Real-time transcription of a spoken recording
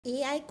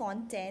AI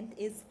content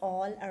is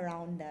all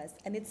around us,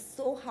 and it's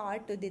so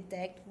hard to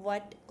detect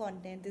what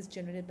content is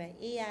generated by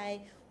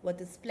AI,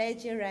 what is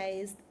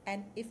plagiarized,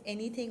 and if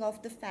anything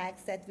of the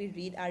facts that we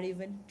read are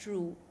even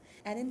true.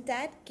 And in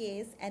that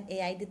case, an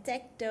AI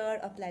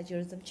detector, a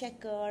plagiarism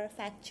checker,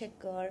 fact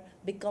checker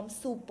becomes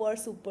super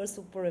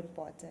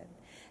important.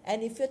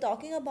 And if you're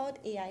talking about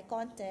AI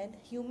content,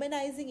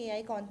 humanizing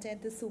AI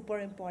content is super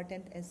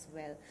important as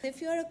well.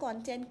 If you're a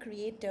content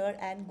creator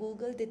and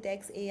Google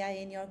detects AI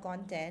in your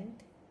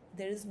content,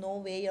 there is no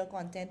way your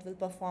content will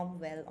perform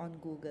well on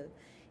Google.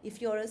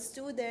 If you're a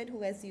student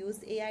who has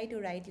used AI to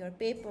write your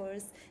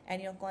papers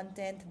and your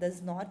content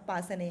does not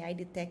pass an AI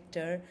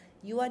detector,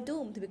 you are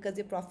doomed because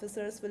your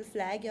professors will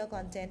flag your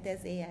content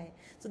as AI.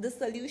 So the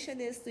solution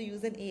is to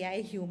use an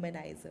AI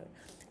humanizer.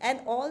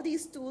 And all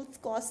these tools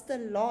cost a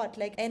lot.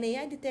 Like an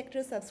AI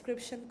detector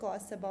subscription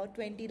costs about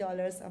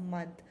 $20 a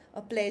month.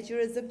 A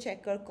plagiarism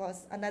checker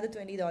costs another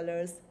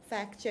 $20.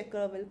 Fact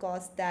checker will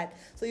cost that.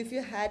 So if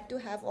you had to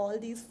have all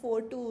these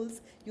four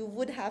tools, you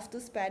would have to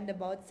spend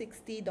about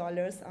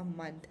 $60 a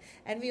month.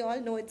 And we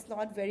all know it's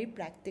not very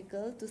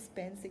practical to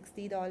spend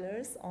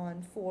 $60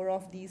 on four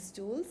of these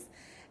tools.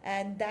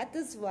 And that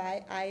is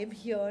why I am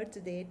here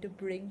today to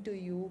bring to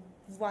you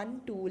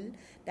one tool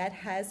that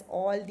has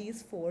all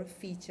these four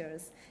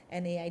features: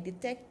 an AI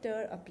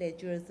detector, a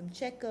plagiarism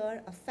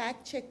checker, a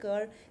fact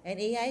checker, an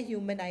AI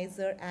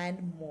humanizer,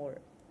 and more.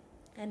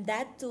 And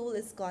that tool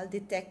is called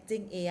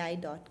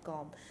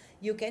detectingai.com.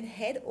 You can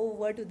head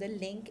over to the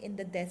link in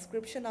the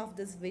description of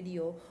this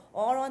video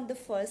or on the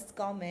first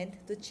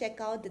comment to check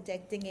out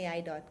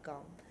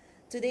detectingai.com.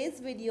 Today's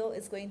video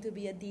is going to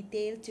be a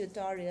detailed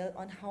tutorial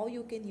on how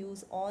you can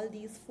use all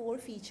these four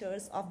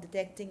features of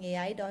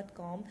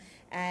detectingai.com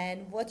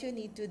and what you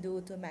need to do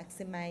to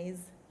maximize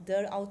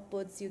the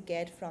outputs you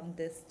get from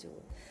this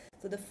tool.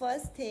 So the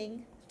first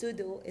thing to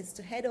do is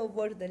to head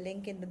over to the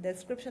link in the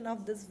description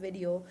of this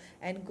video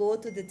and go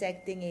to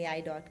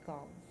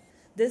detectingai.com.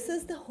 This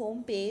is the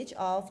home page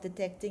of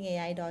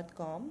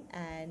detectingai.com,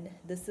 and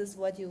this is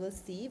what you will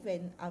see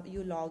when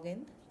you log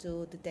in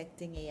to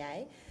Detecting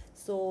AI.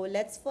 So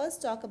let's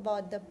first talk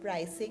about the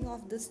pricing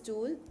of this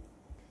tool.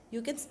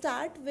 You can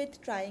start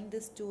with trying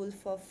this tool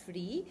for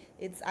free.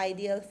 It's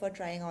ideal for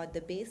trying out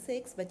the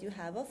basics, but you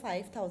have a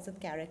 5,000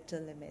 character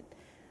limit.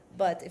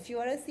 But if you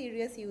are a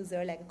serious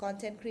user, like a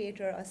content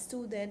creator, a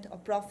student, a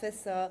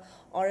professor,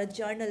 or a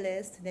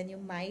journalist, then you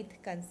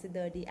might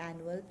consider the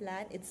annual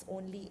plan. It's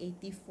only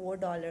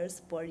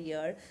 $84 per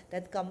year.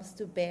 That comes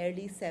to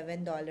barely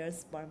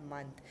 $7 per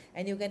month.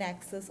 And you can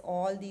access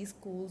all these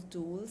cool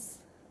tools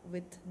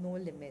with no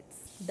limits.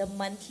 The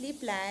monthly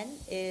plan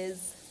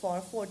is for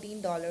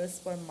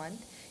 $14 per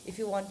month. If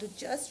you want to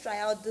just try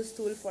out this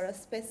tool for a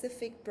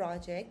specific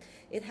project,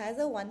 it has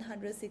a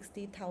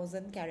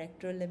 160,000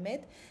 character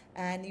limit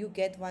and you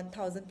get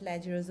 1,000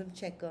 plagiarism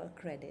checker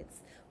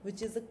credits,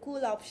 which is a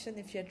cool option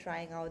if you're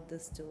trying out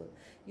this tool.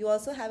 You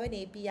also have an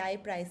API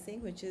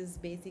pricing, which is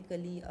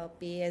basically a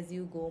pay as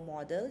you go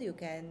model. You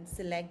can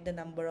select the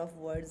number of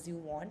words you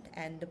want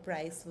and the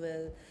price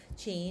will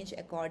change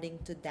according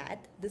to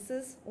that. This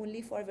is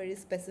only for very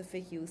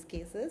specific use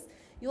cases.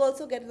 You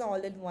also get an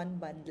all-in-one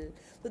bundle.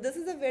 So this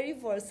is a very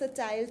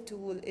versatile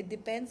tool. It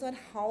depends on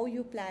how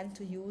you plan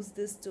to use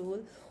this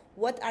tool,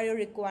 what are your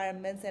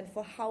requirements, and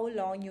for how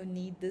long you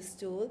need this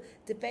tool.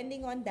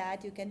 Depending on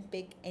that, you can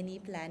pick any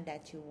plan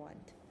that you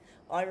want.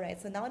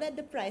 Alright, so now that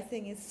the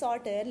pricing is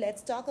sorted,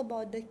 let's talk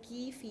about the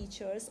key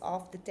features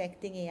of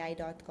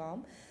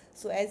detectingai.com.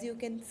 So as you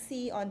can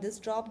see on this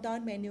drop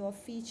down menu of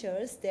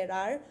features, there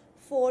are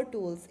four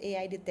tools: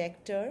 AI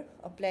detector,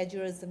 a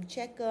plagiarism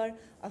checker,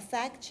 a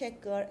fact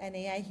checker, and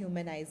AI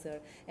humanizer.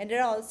 And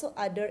there are also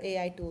other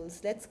AI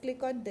tools. Let's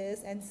click on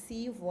this and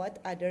see what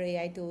other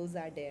AI tools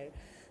are there.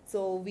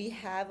 So we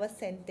have a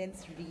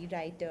sentence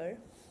rewriter,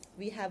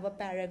 we have a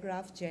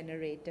paragraph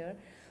generator,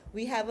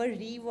 we have a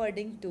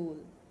rewording tool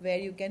where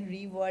you can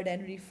reword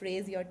and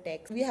rephrase your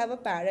text. We have a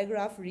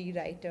paragraph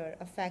rewriter,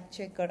 a fact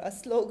checker, a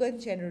slogan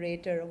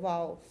generator.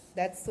 Wow,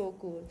 that's so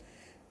cool.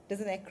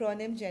 There's an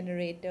acronym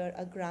generator,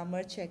 a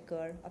grammar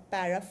checker, a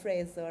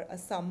paraphraser, a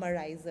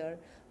summarizer,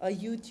 a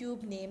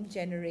YouTube name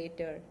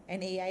generator,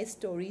 an AI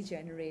story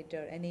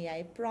generator, an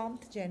AI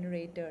prompt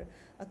generator,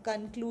 a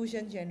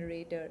conclusion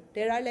generator.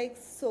 There are like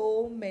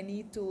so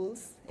many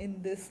tools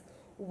in this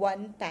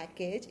one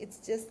package. It's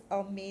just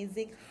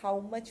amazing how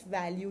much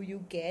value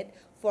you get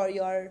for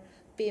your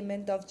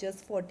payment of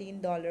just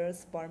 $14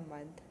 per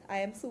month. I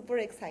am super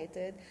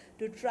excited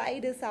to try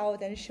this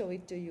out and show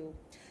it to you.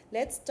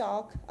 Let's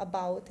talk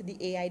about the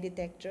AI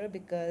detector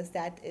because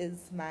that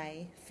is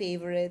my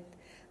favorite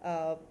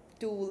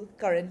tool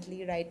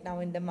currently right now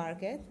in the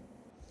market.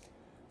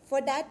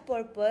 For that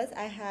purpose,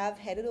 I have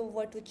headed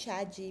over to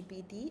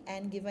ChatGPT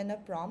and given a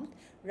prompt: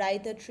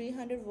 write a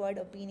 300-word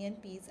opinion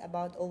piece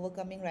about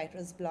overcoming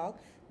writer's block.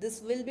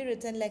 This will be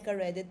written like a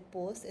Reddit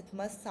post. It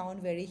must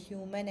sound very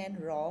human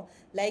and raw,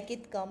 like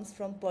it comes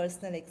from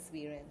personal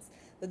experience.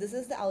 So this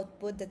is the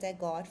output that I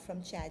got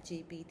from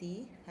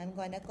ChatGPT. I'm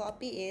going to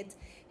copy it,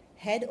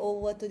 head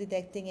over to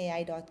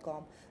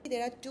detectingai.com.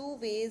 There are two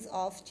ways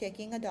of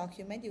checking a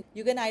document.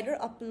 You can either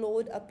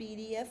upload a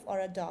PDF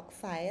or a doc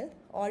file,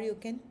 or you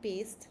can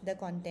paste the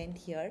content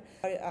here.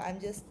 I'm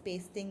just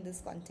pasting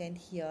this content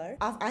here.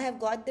 I have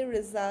got the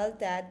result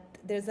that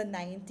there's a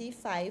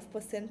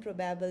 95%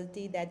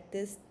 probability that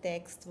this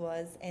text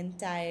was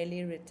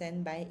entirely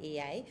written by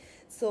AI.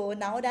 So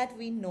now that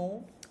we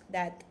know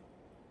that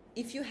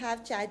if you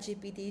have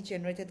ChatGPT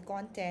generated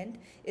content,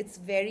 it's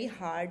very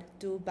hard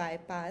to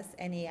bypass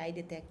an AI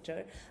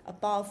detector, a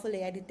powerful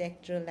AI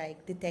detector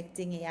like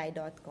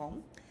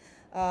detectingai.com.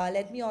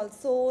 Let me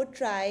also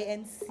try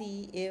and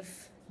see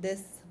if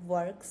this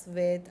works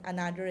with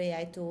another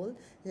AI tool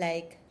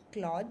like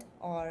Claude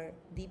or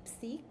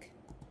DeepSeek.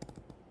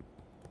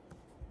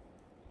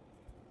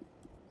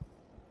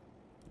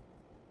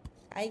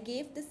 I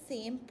gave the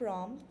same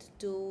prompt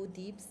to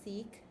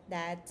DeepSeek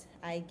that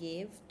I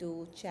gave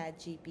to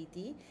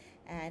ChatGPT,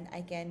 and I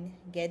can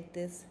get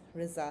this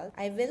result.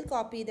 I will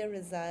copy the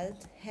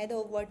result, head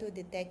over to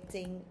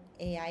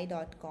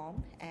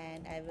detectingai.com,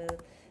 and I will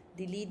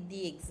delete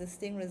the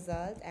existing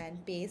result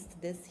and paste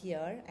this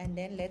here, and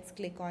then let's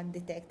click on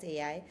detect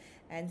AI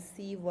and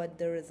see what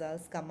the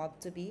results come up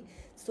to be.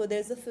 So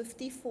there's a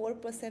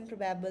 54%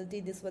 probability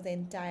this was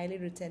entirely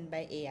written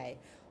by AI,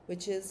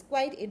 which is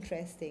quite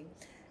interesting.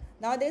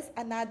 Now there's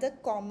another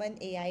common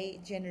AI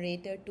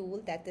generator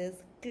tool, that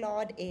is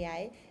Claude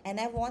AI, and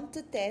I want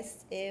to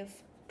test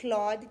if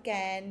Claude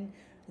can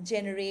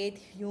generate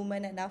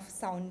human enough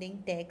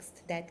sounding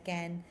text that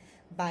can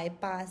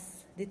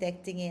bypass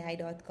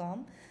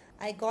detectingai.com.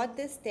 I got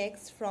this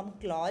text from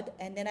Claude,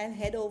 and then I'll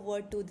head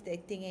over to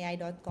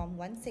detectingai.com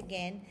once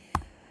again,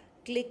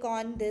 click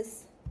on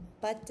this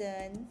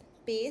button,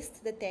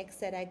 paste the text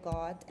that I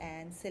got,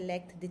 and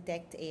select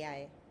detect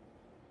AI.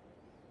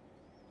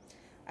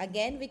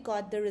 Again, we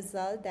got the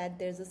result that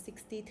there's a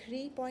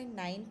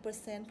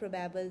 63.9%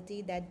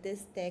 probability that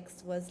this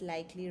text was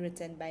likely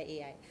written by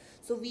AI.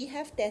 So we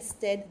have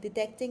tested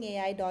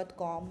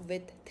detectingai.com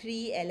with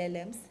 3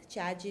 LLMs,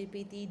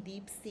 ChatGPT,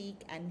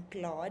 DeepSeek, and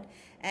Claude.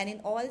 And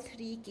in all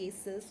 3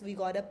 cases, we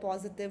got a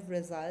positive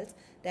result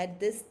that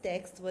this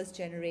text was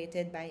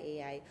generated by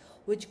AI,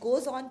 which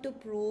goes on to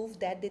prove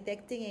that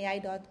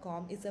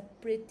detectingai.com is a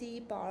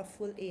pretty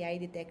powerful AI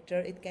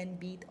detector. It can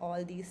beat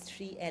all these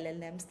 3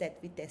 LLMs that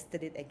we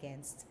tested it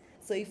against.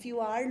 So if you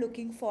are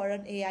looking for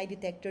an AI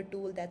detector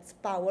tool that's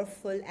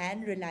powerful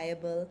and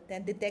reliable,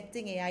 then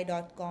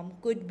detectingai.com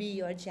could be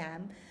your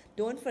jam.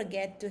 Don't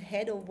forget to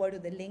head over to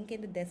the link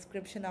in the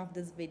description of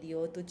this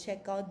video to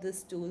check out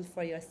this tool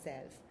for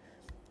yourself.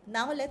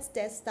 Now let's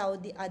test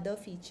out the other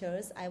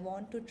features. I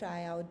want to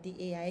try out the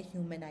AI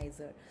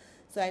Humanizer.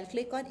 So I'll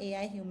click on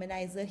AI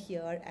Humanizer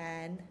here,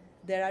 and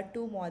there are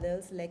 2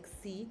 models,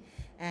 Lexi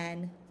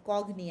and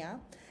Cognia,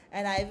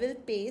 and I will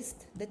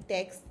paste the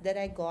text that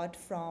I got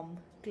from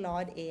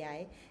Claude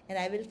AI, and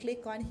I will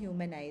click on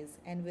Humanize,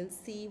 and we'll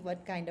see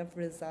what kind of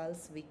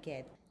results we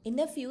get. In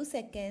a few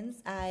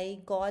seconds, I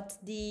got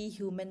the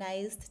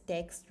humanized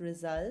text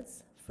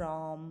results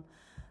from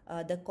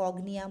the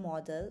Cognia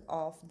model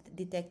of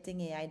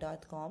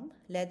detectingai.com.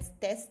 Let's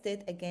test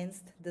it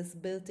against this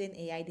built-in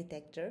AI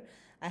detector.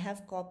 I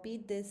have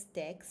copied this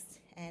text,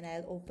 and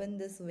I'll open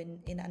this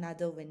in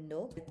another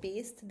window.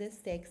 Paste this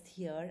text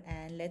here,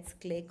 and let's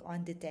click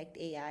on detect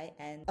AI.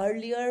 And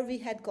earlier we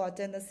had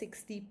gotten a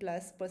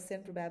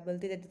 60+%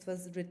 probability that it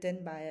was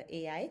written by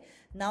AI.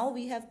 Now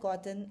we have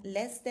gotten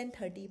less than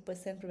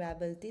 30%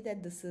 probability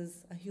that this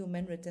is a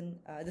human written,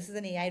 this is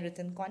an AI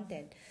written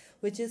content,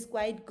 which is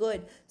quite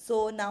good.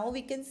 So now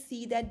we can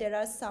see that there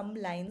are some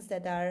lines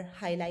that are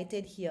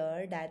highlighted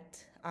here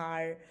that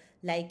are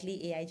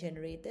likely AI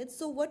generated.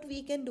 So what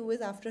we can do is,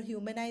 after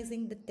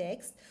humanizing the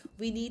text,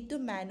 we need to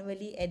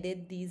manually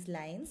edit these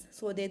lines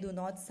so they do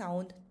not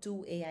sound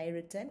too AI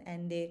written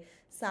and they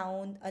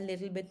sound a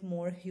little bit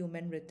more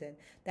human written.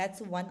 That's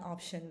one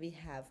option we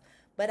have.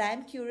 But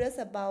I'm curious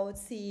about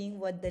seeing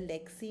what the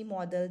Lexi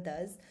model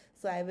does.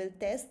 So I will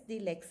test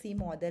the Lexi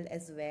model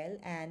as well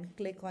and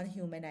click on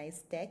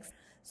humanize text.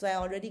 So I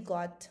already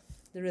got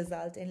the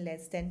result in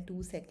less than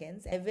 2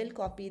 seconds. I will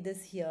copy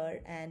this here,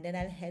 and then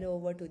I'll head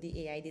over to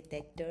the AI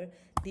detector,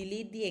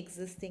 delete the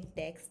existing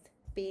text,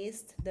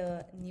 paste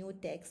the new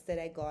text that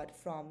I got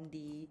from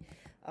the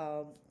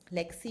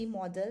Lexi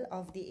model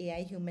of the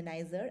AI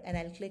Humanizer, and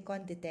I'll click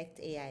on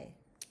detect AI.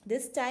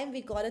 This time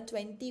we got a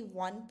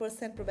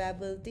 21%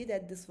 probability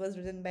that this was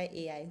written by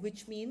AI,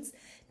 which means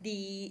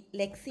the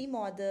Lexi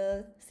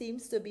model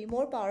seems to be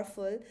more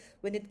powerful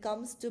when it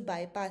comes to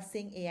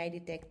bypassing AI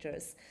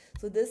detectors.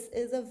 So this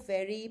is a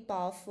very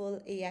powerful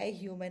AI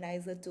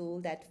humanizer tool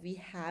that we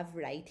have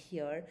right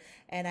here,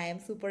 and I am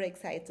super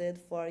excited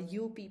for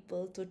you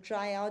people to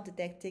try out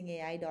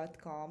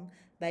detectingai.com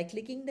by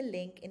clicking the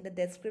link in the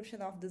description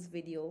of this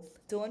video.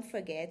 Don't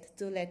forget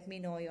to let me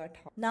know your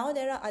thoughts. Now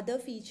there are other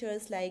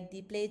features like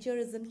the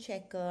plagiarism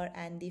checker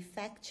and the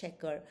fact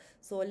checker.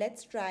 So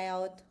let's try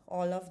out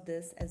all of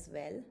this as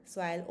well.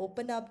 So I'll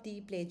open up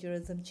the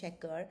plagiarism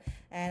checker,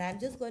 and I'm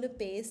just going to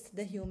paste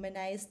the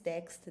humanized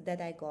text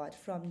that I got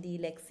from the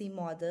the Lexi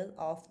model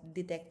of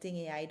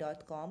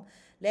detectingai.com.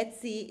 Let's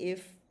see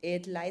if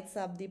it lights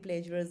up the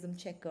plagiarism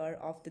checker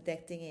of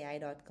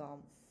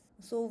detectingai.com.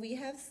 So we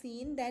have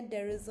seen that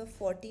there is a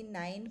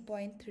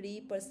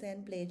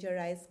 49.3%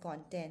 plagiarized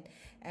content,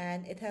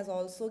 and it has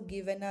also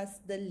given us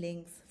the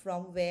links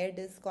from where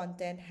this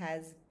content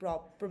has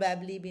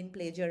probably been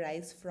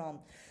plagiarized from.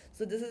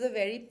 So this is a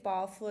very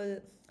powerful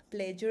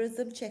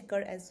plagiarism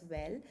checker as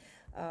well.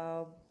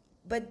 Uh,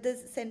 but the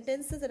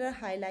sentences that are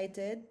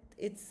highlighted,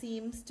 it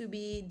seems to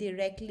be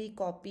directly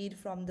copied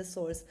from the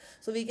source.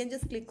 So we can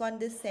just click on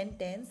this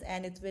sentence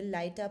and it will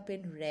light up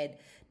in red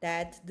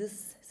that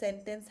this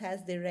sentence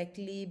has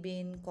directly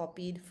been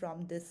copied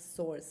from this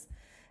source.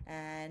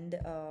 And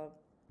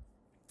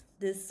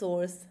this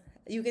source,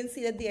 you can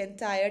see that the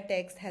entire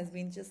text has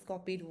been just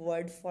copied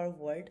word for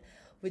word,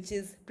 which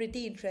is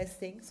pretty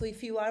interesting. So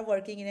if you are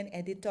working in an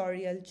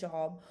editorial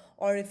job,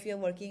 or if you're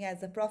working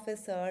as a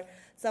professor,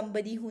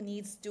 somebody who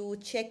needs to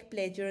check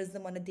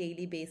plagiarism on a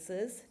daily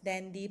basis,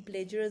 then the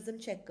plagiarism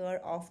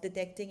checker of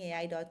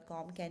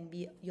detectingai.com can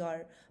be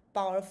your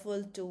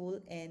powerful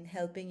tool in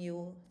helping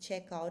you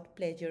check out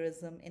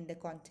plagiarism in the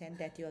content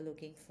that you're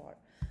looking for.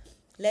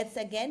 Let's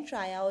again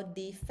try out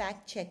the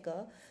fact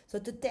checker. So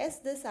to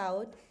test this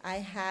out, I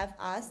have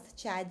asked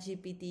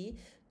ChatGPT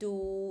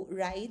to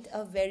write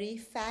a very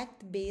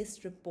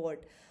fact-based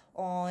report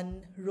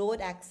on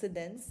road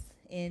accidents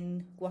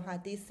in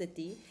Guwahati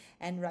city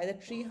and write a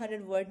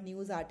 300-word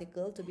news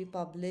article to be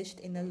published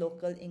in a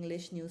local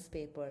English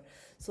newspaper.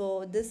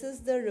 So this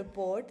is the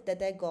report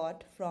that I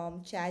got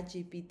from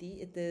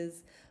ChatGPT. It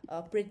is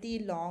pretty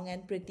long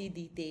and pretty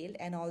detailed,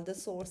 and all the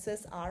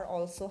sources are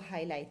also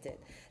highlighted.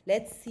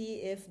 Let's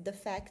see if the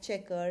fact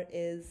checker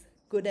is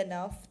good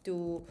enough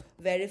to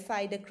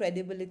verify the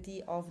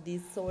credibility of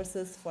these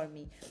sources for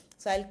me.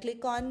 So I'll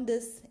click on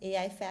this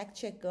AI fact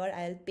checker,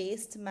 I'll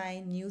paste my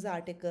news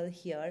article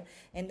here,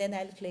 and then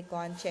I'll click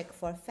on check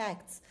for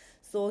facts.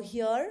 So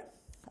here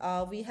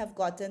we have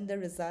gotten the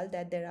result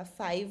that there are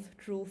 5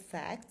 true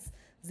facts,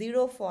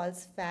 0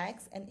 false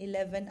facts, and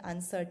 11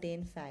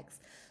 uncertain facts.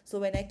 So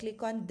when I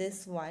click on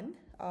this one,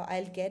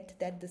 I'll get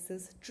that this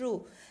is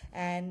true,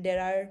 and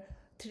there are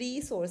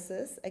 3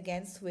 sources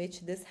against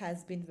which this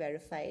has been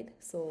verified.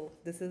 So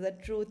this is a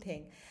true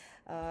thing.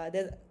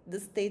 The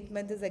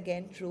statement is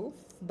again true,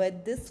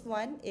 but this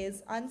one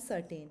is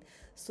uncertain.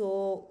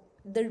 So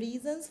the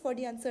reasons for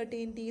the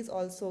uncertainty is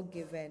also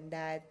given,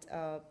 that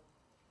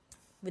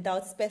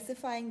without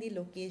specifying the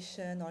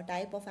location or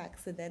type of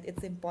accident,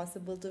 it's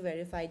impossible to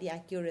verify the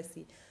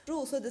accuracy.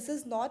 True, so this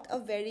is not a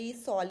very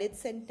solid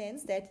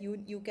sentence that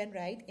you can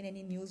write in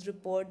any news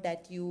report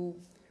that you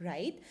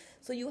write.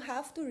 So you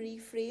have to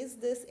rephrase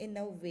this in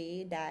a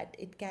way that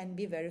it can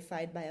be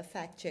verified by a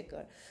fact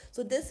checker.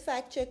 So this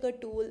fact checker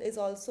tool is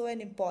also an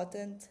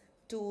important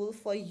tool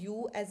for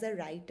you as a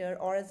writer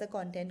or as a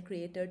content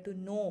creator to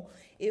know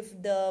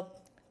if the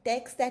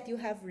text that you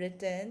have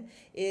written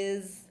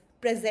is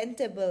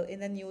presentable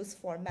in a news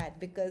format,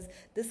 because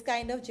this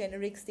kind of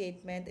generic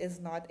statement is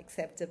not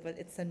acceptable.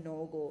 It's a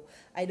no-go.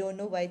 I don't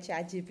know why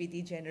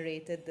ChatGPT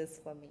generated this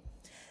for me.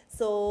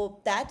 So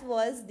that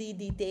was the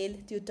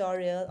detailed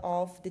tutorial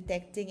of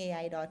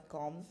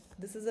detectingai.com.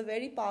 This is a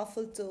very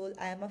powerful tool.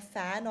 I am a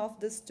fan of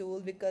this tool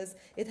because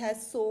it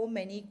has so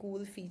many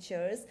cool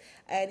features,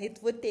 and it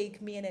would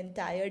take me an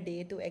entire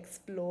day to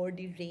explore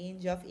the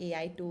range of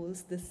AI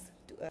tools this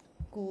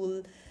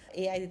cool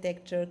AI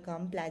detector,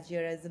 come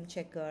plagiarism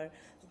checker,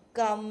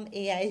 come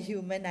AI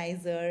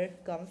humanizer,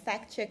 come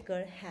fact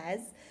checker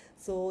has.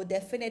 So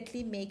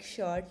definitely make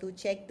sure to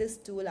check this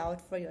tool out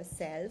for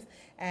yourself.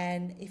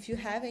 And if you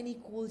have any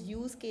cool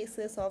use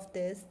cases of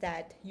this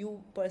that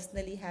you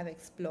personally have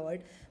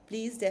explored,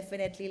 please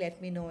definitely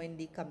let me know in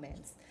the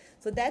comments.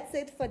 So that's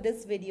it for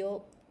this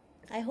video.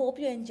 I hope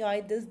you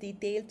enjoyed this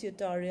detailed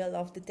tutorial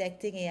of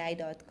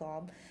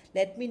detectingai.com.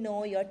 Let me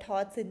know your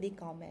thoughts in the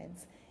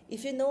comments.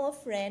 If you know a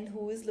friend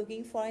who is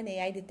looking for an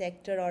AI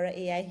detector or an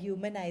AI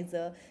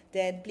humanizer,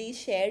 then please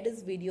share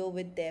this video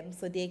with them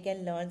so they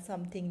can learn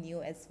something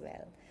new as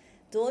well.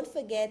 Don't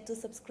forget to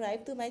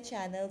subscribe to my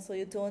channel so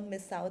you don't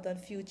miss out on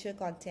future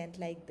content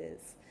like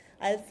this.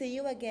 I'll see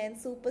you again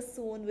super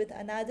soon with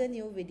another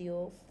new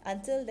video.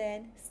 Until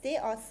then, stay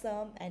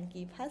awesome and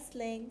keep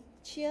hustling.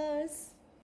 Cheers!